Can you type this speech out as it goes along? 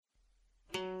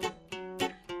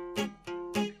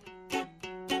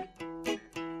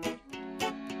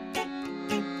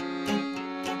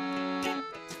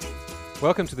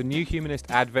Welcome to the New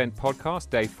Humanist Advent Podcast,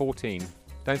 Day 14.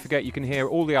 Don't forget you can hear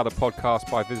all the other podcasts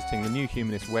by visiting the New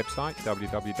Humanist website,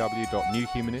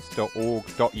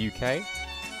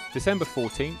 www.newhumanist.org.uk. December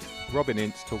 14th, Robin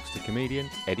Ince talks to comedian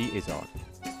Eddie Izzard.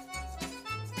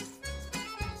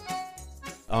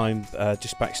 I'm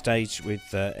just backstage with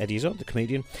Eddie Izzard, the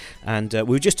comedian, and we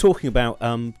were just talking about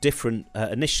different,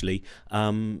 initially,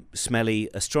 smelly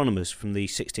astronomers from the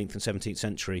 16th and 17th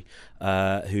century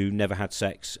who never had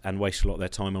sex and wasted a lot of their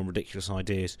time on ridiculous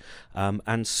ideas.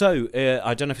 And so,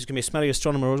 I don't know if it's going to be a smelly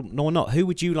astronomer or not. Who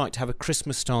would you like to have a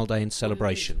Christmas-style day in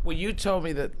celebration? Well, you told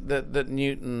me that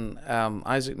Newton,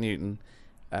 Isaac Newton,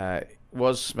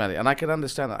 was smelly, and I can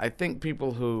understand that. I think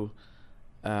people who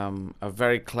are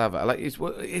very clever. Like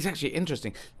it's actually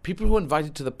interesting. People who are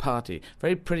invited to the party,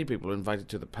 very pretty people are invited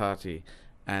to the party,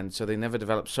 and so they never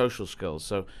develop social skills.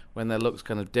 So when their looks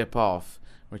kind of dip off,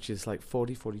 which is like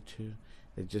 40, 42,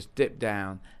 they just dip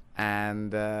down.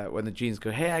 And when the genes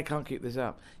go, hey, I can't keep this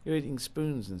up. You're eating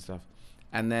spoons and stuff.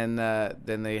 And then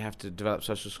they have to develop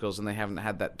social skills, and they haven't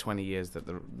had that 20 years that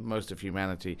most of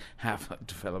humanity have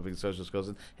developing social skills.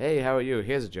 And hey, how are you?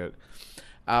 Here's a joke.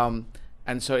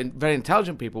 And so very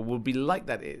intelligent people will be like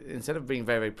that. Instead of being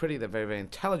very, very pretty, they're very, very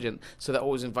intelligent. So they're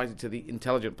always invited to the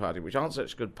intelligent party, which aren't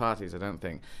such good parties, I don't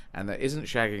think. And there isn't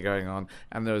shagging going on,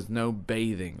 and there is no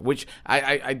bathing, which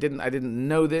I didn't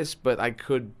know this, but I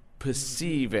could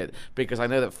perceive it because I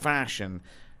know that fashion,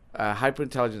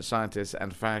 hyper-intelligent scientists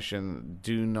and fashion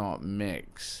do not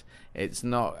mix. It's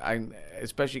not,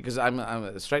 especially because I'm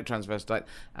a straight transvestite,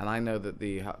 and I know that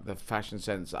the fashion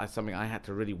sense is something I had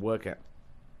to really work at.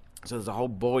 So there's a whole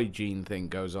boy gene thing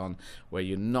goes on where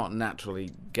you're not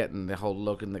naturally getting the whole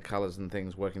look and the colors and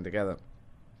things working together.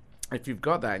 If you've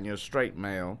got that and you're a straight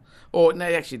male, or no,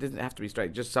 actually it doesn't have to be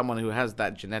straight, just someone who has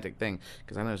that genetic thing,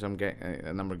 because I know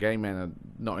a number of gay men are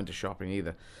not into shopping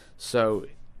either. So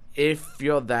if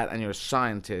you're that and you're a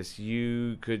scientist,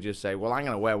 you could just say, well, I'm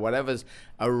going to wear whatever's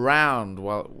around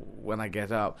when I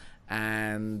get up.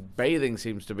 And bathing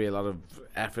seems to be a lot of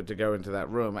effort to go into that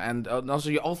room, and also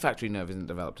your olfactory nerve isn't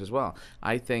developed as well.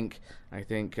 I think there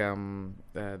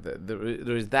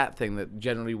is that thing that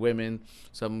generally women,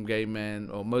 some gay men,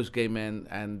 or most gay men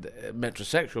and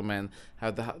metrosexual men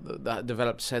have the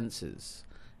developed senses,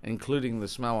 including the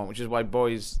smell one, which is why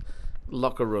boys'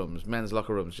 locker rooms, men's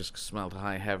locker rooms, just smell to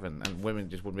high heaven, and women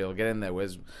just wouldn't be able to get in there,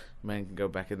 whereas men can go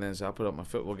back in there and say, I'll put up my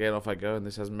football gear, off I go, and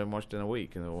this hasn't been washed in a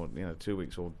week, or 2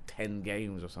 weeks, or 10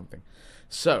 games or something.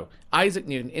 So Isaac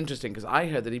Newton, interesting, because I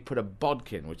heard that he put a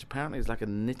bodkin, which apparently is like a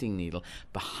knitting needle,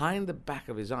 behind the back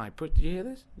of his eye. Did you hear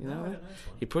this? You know, I don't know.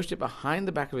 He pushed it behind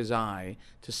the back of his eye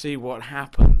to see what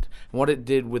happened and what it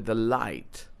did with the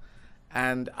light.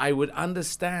 And I would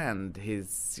understand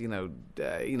his,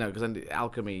 because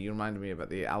alchemy, you reminded me about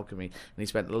the alchemy, and he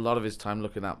spent a lot of his time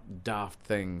looking up daft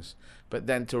things. But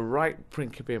then to write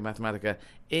Principia Mathematica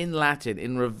in Latin,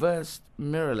 in reverse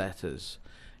mirror letters,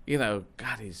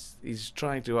 God, he's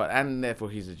trying to, and therefore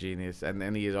he's a genius.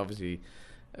 And he is obviously,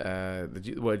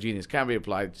 the word genius can be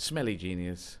applied, smelly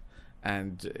genius,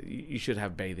 and you should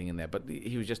have bathing in there. But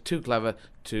he was just too clever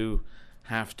to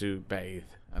have to bathe.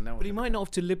 But he might not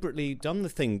have deliberately done the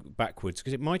thing backwards,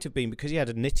 because it might have been because he had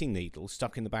a knitting needle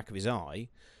stuck in the back of his eye.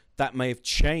 That may have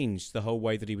changed the whole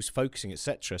way that he was focusing,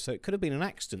 etc. So it could have been an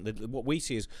accident. That what we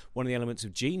see is one of the elements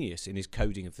of genius in his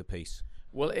coding of the piece.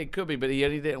 Well, it could be, but he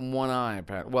only did it in one eye,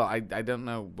 apparently. Well, I don't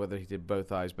know whether he did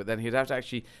both eyes, but then he'd have to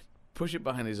actually push it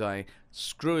behind his eye,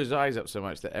 screw his eyes up so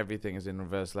much that everything is in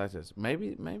reverse letters.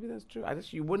 Maybe that's true.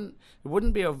 It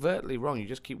wouldn't be overtly wrong. You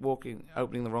just keep walking,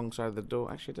 opening the wrong side of the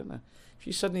door. Actually, I don't know. If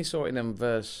you suddenly saw it in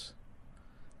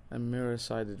a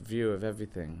mirror-sided view of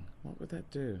everything, what would that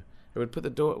do? It would put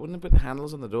wouldn't it put the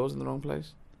handles on the doors in the wrong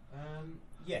place?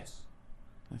 Yes.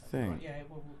 I think. Right, yeah,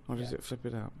 or does it flip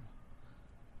it up?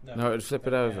 No, it would flip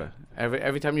it over.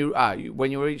 Every time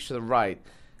when you reach to the right,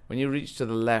 when you reach to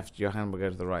the left, your hand will go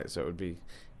to the right, so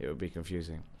it would be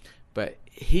confusing. But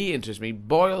he interests me.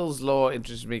 Boyle's law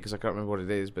interests me because I can't remember what it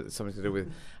is, but it's something to do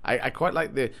with. I quite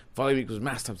like the volume equals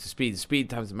mass times the speed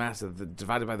times the mass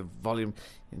divided by the volume.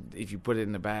 If you put it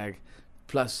in a bag,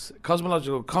 plus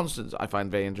cosmological constants, I find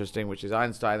very interesting, which is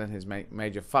Einstein and his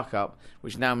major fuck up,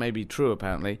 which now may be true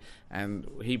apparently, and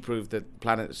he proved that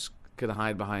planets can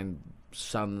hide behind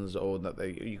suns, or that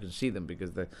you can see them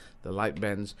because the light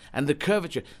bends, and the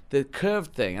curvature, the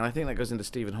curved thing, and I think that goes into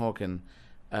Stephen Hawking.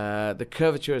 The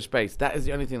curvature of space, that is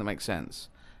the only thing that makes sense.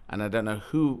 And I don't know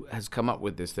who has come up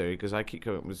with this theory, because I keep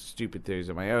coming up with stupid theories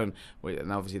of my own,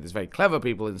 and obviously there's very clever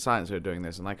people in science who are doing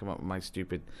this, and I come up with my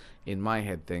stupid, in my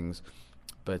head things.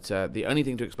 But the only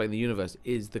thing to explain the universe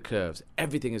is the curves.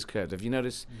 Everything is curved. If you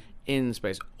notice, in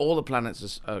space, all the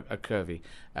planets are curvy.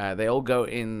 They all go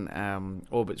in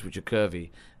orbits which are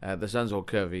curvy. The sun's all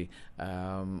curvy.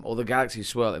 All the galaxies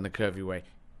swirl in a curvy way.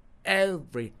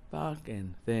 Every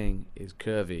fucking thing is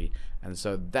curvy. And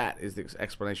so that is the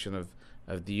explanation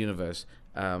of the universe.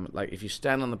 Like if you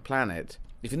stand on the planet,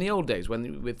 if in the old days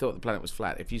when we thought the planet was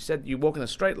flat, if you said you walk in a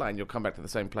straight line, you'll come back to the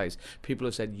same place, people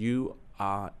have said you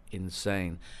are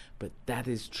insane. But that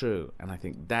is true, and I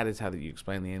think that is how you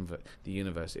explain the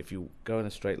universe. If you go in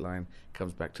a straight line, it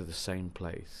comes back to the same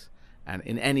place, and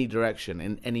in any direction,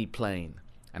 in any plane.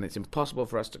 And it's impossible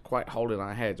for us to quite hold in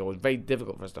our heads, or it's very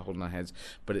difficult for us to hold in our heads.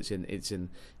 But it's in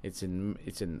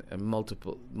a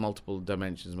multiple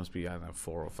dimensions. Must be, I don't know,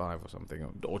 4 or 5 or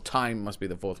something, or time must be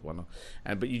the fourth one.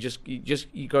 But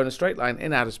you go in a straight line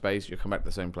in outer space, you come back to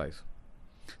the same place.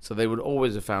 So they would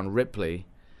always have found Ripley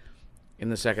in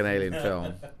the second Alien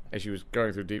film, as she was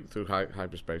going through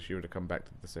hyperspace. She would have come back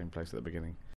to the same place at the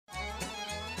beginning.